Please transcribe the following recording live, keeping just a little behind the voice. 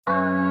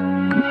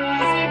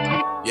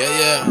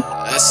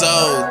Yeah,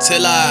 S.O.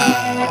 till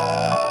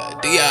I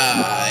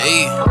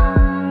D.I.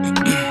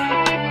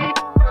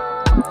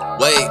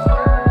 Wait,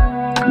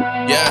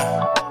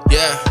 yeah.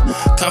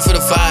 Come for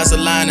the fires,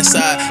 a line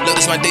inside. Look,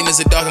 it's my demons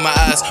that darken my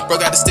eyes. Broke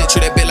out the stick,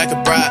 treat that bit like a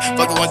bride.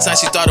 Fuck it one time,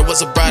 she thought it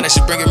was a bride. That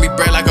she bringing me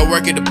bread like I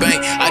work at the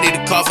bank. I need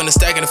a cough and a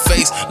stack in the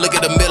face. Look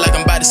at the mill like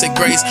I'm about to say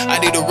grace. I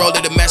need a roll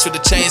that to match with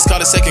the chains.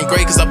 Call it second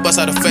grade, cause I bust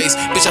out the face.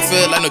 Bitch, I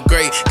feel like no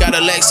great. Got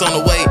a Lex on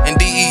the way,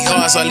 and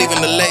DER, so I leave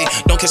in the lay.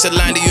 Don't catch a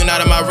line to you, not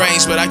in my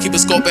range. But I keep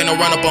a scope, ain't no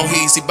run up on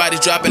heat. See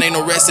bodies dropping, ain't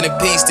no resting in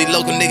peace. These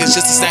local niggas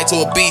just a snack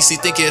to a beast.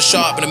 He think he's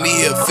sharp, and to me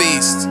he'll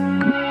feast.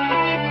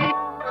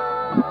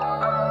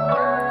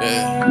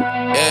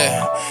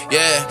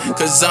 Yeah,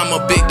 cause I'm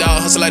a big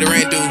dog, hustle like a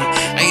rain dude.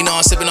 And you know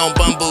I'm sipping on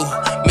bamboo.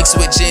 Mix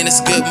with gin,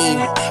 it's a good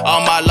move. All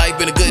my life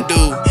been a good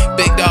dude.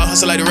 Big dog,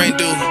 hustle like a rain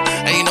dude.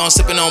 And you know I'm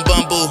sipping on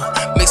bamboo.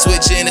 Mix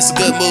with gin, it's a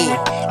good move.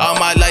 All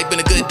my life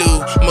been a good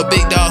dude. I'm a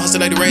big dog, hustle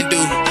like a rain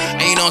dude.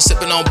 And you know I'm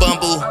sipping on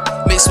bamboo.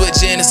 Mix with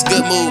gin, it's a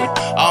good move.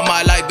 All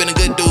my life been a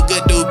good dude.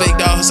 Big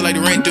dog, hustle like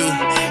the rain dude.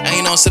 And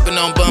you know I'm sipping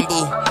on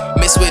bamboo.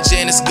 Mix with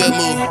gin, it's a good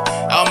move.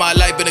 All my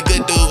life been a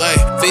good dude. Ay,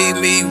 feed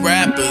me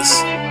rappers,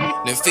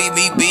 then feed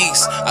me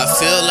beats. I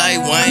feel like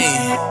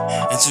Wayne.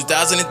 In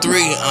 2003,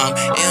 I'm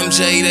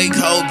MJ, they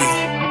Kobe.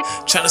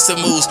 Tryna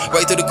set moves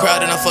right through the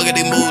crowd and I fuck it,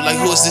 they move. Like,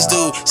 who is this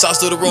dude? Sauce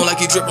through the room like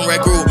he dripping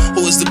red groove.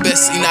 Who is the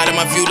best? He not in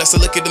my view. Let's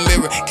look at the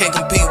mirror. Can't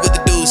compete with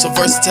the dude. So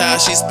versatile,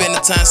 she spend the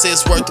time, say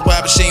it's worth the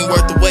while, but she ain't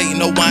worth the wait.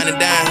 No whining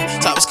down.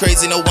 Top is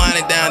crazy, no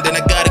whining down. Then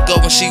I gotta go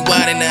when she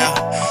whining now.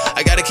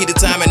 I gotta keep the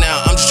timing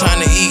now. I'm just trying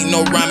to eat,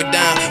 no rhyming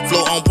down.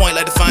 Flow on point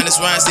like the finest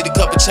rhymes. Need a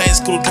couple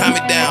chains, cool, calm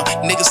it down.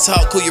 Niggas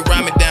talk, cool, you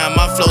rhyme it down.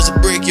 My flow's a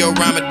brick, yo,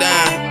 rhyme it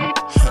down.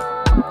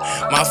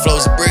 My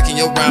flow's a brick and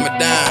yo, rhyme it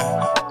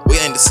down. We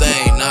ain't the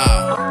same,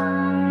 nah.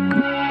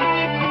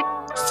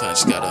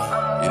 Sometimes you gotta,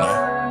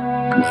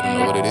 let them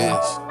know what it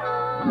is.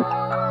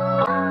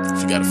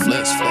 If you gotta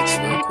flex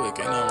real quick.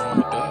 Ain't nothing wrong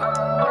with that.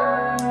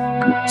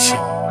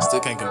 Still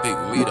can't compete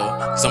with me though.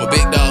 Cause I'm a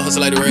big dog,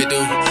 hustle like the rain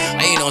dude.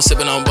 I ain't on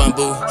sipping on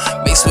bamboo.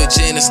 Mix with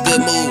gin, it's a good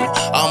move.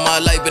 All my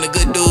life been a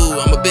good dude.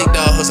 I'm a big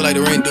dog, hustle like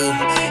the rain dude.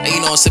 And you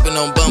know I'm sipping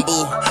on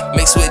bamboo.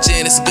 Mix with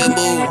gin, it's a good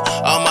move.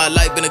 All my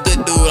life been a good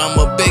dude. I'm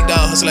a big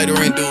dog, hustle like the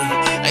rain dude.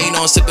 And you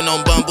know I'm sipping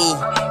on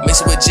bamboo. Mix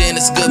with gin,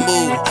 it's a good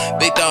move.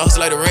 Big dog, hustle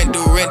like the rain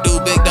dude.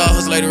 Big dog,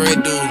 hustle like the rain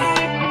dude.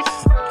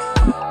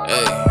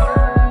 Hey.